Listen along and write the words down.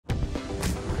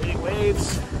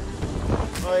lights.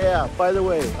 Oh yeah, by the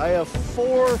way, I have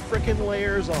 4 freaking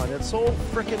layers on. It's so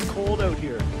freaking cold out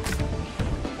here.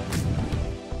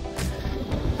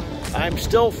 I'm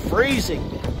still freezing.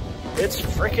 It's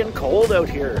freaking cold out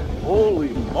here. Holy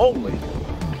moly.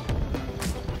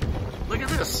 Look at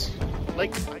this.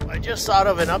 Like, I just thought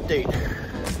of an update.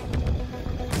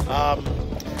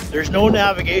 There's no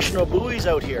navigational buoys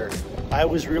out here. I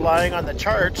was relying on the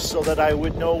charts so that I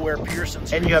would know where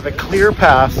Pearson's. And you have a clear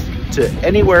path to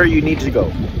anywhere you need to go.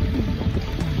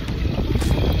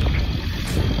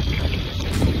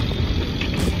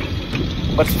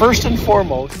 But first and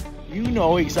foremost, you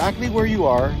know exactly where you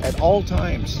are at all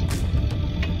times.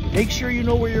 Make sure you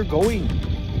know where you're going.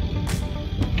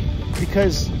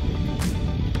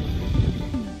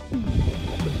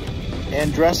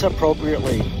 And dress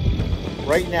appropriately.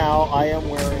 Right now, I am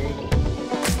wearing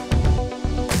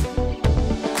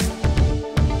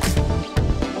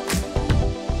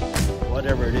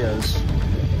whatever it is.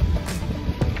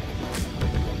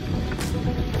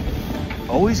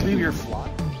 Always leave your fly.